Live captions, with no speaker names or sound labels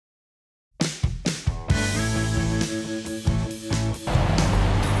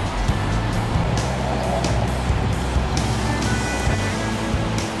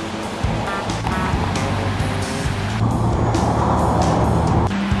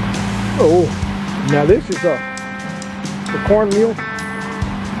Oh, now this is the cornmeal,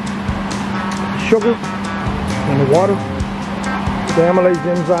 sugar, and the water, the amylase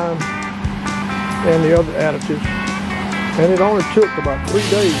enzyme, and the other additives. And it only took about 3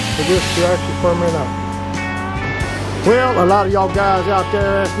 days for this to actually ferment out. Well, a lot of y'all guys out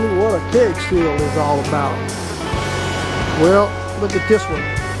there ask me what a keg still is all about. Well, look at this one.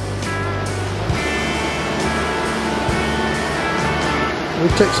 We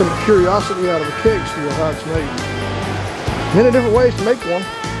take some curiosity out of a keg still, how it's made. Many different ways to make one,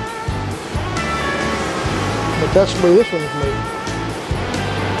 but that's the way this one is made.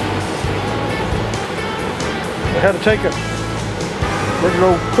 I had to take a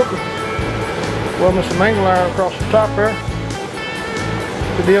regular old cooker, weld me some angle iron across the top there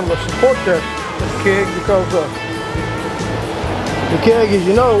to be able to support that keg, because the keg, as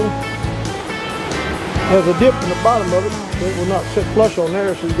you know, has a dip in the bottom of it. It will not sit flush on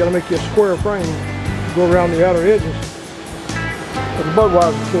there, so you got to make you a square frame to go around the outer edges of the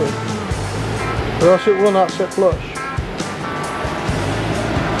Budweiser keg, or else it will not sit flush.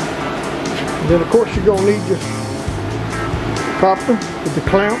 And then of course you're going to need your copper with the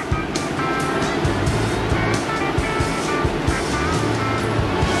clamp.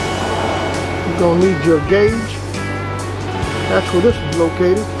 You're going to need your gauge. That's where this is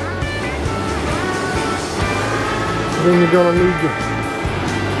located. Then you're going to need your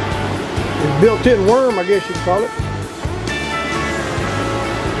built-in worm, I guess you'd call it.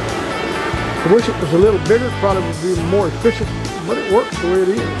 I wish it was a little bigger, probably would be more efficient, but it works the way it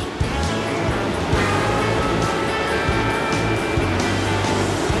is.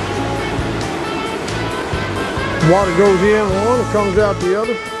 Water goes in one, it comes out the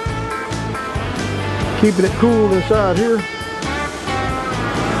other. Keeping it cool inside here.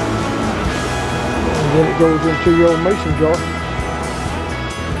 And then it goes into your old mason jar.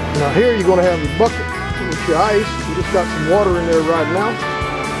 Now here you're going to have your bucket with your ice. You just got some water in there right now.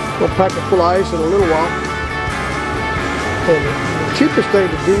 Go pack it full of ice in a little while. And the cheapest thing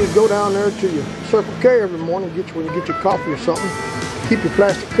to do is go down there to your Circle K every morning, when you get your coffee or something. Keep your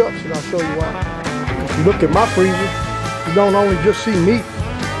plastic cups, and I'll show you why. If you look at my freezer, you don't only just see meat.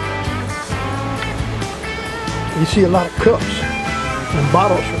 You see a lot of cups and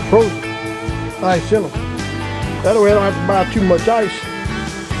bottles for frozen ice in them. That way I don't have to buy too much ice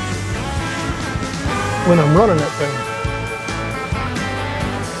when I'm running that thing.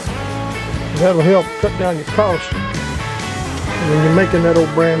 That'll help cut down your costs when you're making that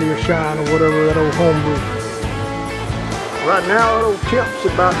old brandy or shine or whatever, that old homebrew. Right now that old temp's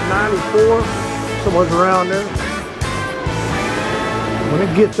about 94, somewhere around there. When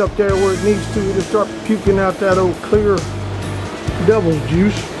it gets up there where it needs to, it'll start puking out that old clear devil's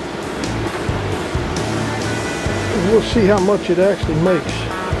juice. And we'll see how much it actually makes.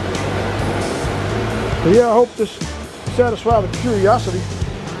 But yeah, I hope this satisfies the curiosity.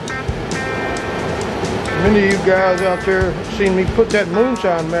 Many of you guys out there have seen me put that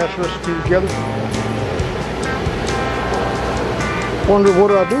moonshine mash recipe together. Wonder what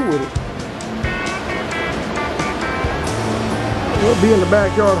do I do with it? Well, being the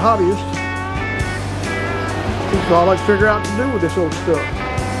backyard hobbyist, that's all I figure out to do with this old stuff.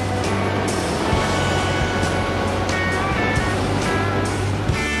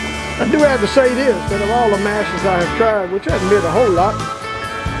 I do have to say this, that of all the mashes I have tried, which hasn't been a whole lot,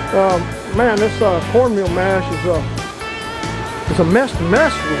 man, this cornmeal mash is a mess to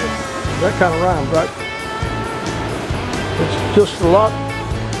mess with. That kind of rhymes, right? It's just a lot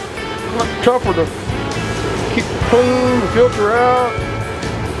tougher to keep it clean, to filter out.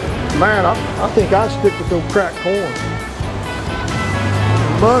 Man, I think I'd stick with those cracked corn.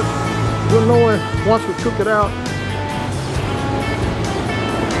 But we'll know once we cook it out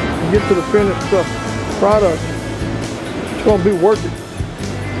and get to the finished product, it's going to be worth it.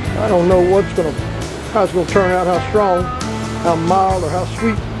 I don't know how it's going to turn out, how strong, how mild, or how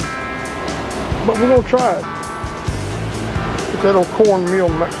sweet. But we're going to try it. Get that old cornmeal,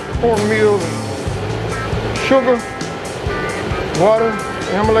 sugar, water,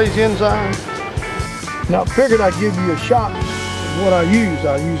 amylase enzyme. Now I figured I'd give you a shot of what I use.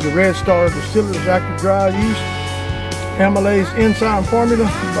 I use the Red Star Distiller's Active Dry Yeast, amylase enzyme formula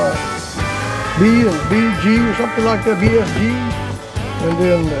by B or BG or something like that, BSG. And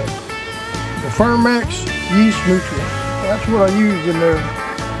then the Fermax yeast nutrient. That's what I use in there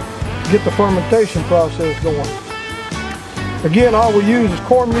to get the fermentation process going. Again, all we use is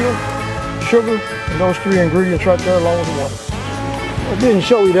cornmeal, sugar, and those three ingredients right there along with the water. I didn't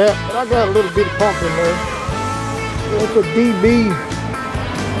show you that, but I got a little bit of pump in there. It's a DB,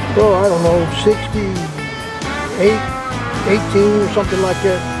 well, I don't know, 68, 18 or something like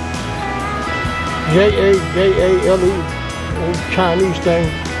that. J-A-J-A-L-E, old Chinese thing.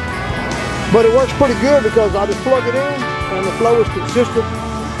 But it works pretty good because I just plug it in and the flow is consistent,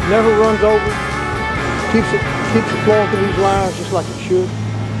 never runs over, keeps it flowing through these lines just like it should.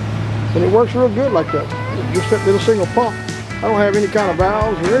 And it works real good like that. Just that little single pump. I don't have any kind of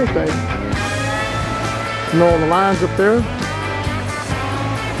valves or anything. You know, the lines up there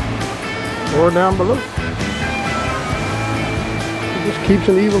or down below. It just keeps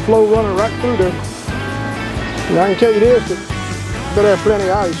an even flow running right through there. And I can tell you this, that you better have plenty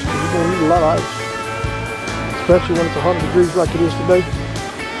of ice. You're going to need a lot of ice. Especially when it's 100 degrees like it is today.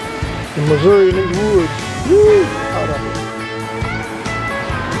 In Missouri in these woods. Woo! Hot out here.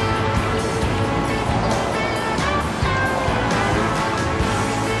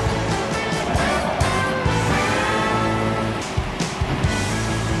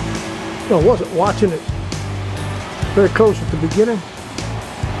 I wasn't watching it very close at the beginning.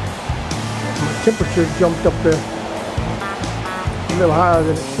 My temperature jumped up there a little higher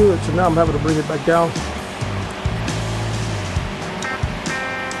than it should, so now I'm having to bring it back down.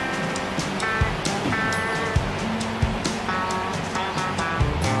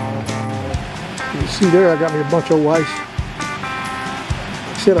 You see there, I got me a bunch of old ice.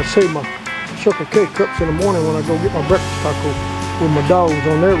 I said I save my Circle K cups in the morning when I go get my breakfast taco with my dogs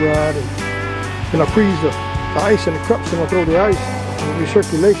on their ride, and I freeze the ice in the cups and I throw the ice in the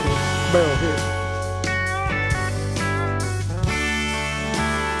recirculation barrel here.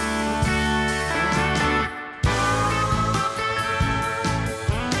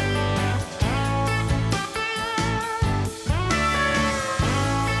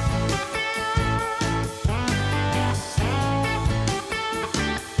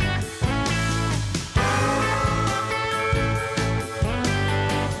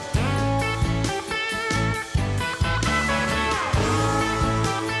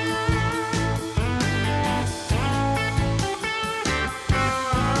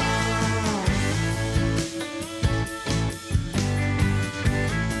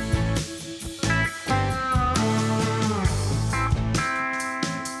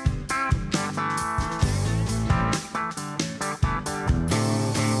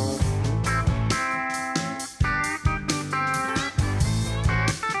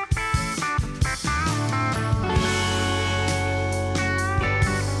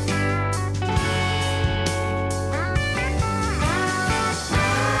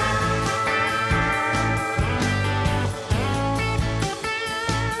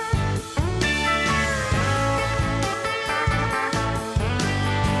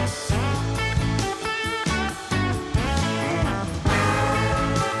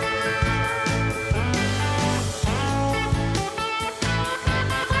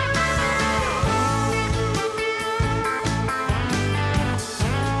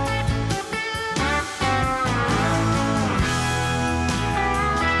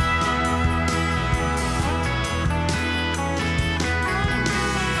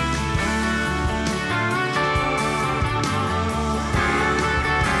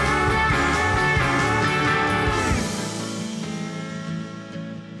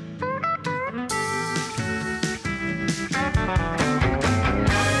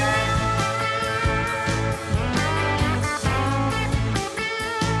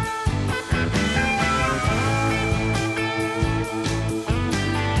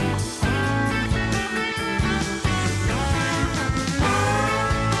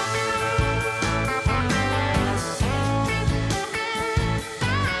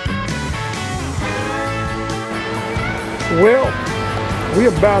 Well, we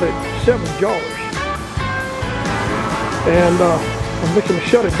about at 7 jars, and I'm looking to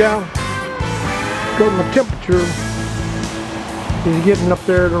shut it down because my temperature is getting up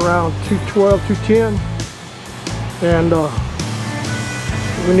there at around 212, 210, and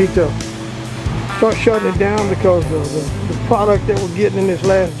we need to start shutting it down because the product that we're getting in this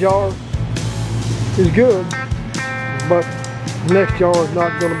last jar is good, but the next jar is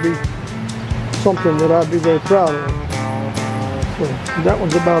not going to be something that I'd be very proud of. So that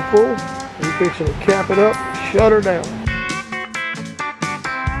one's about full. We're fixing to cap it up, shut her down.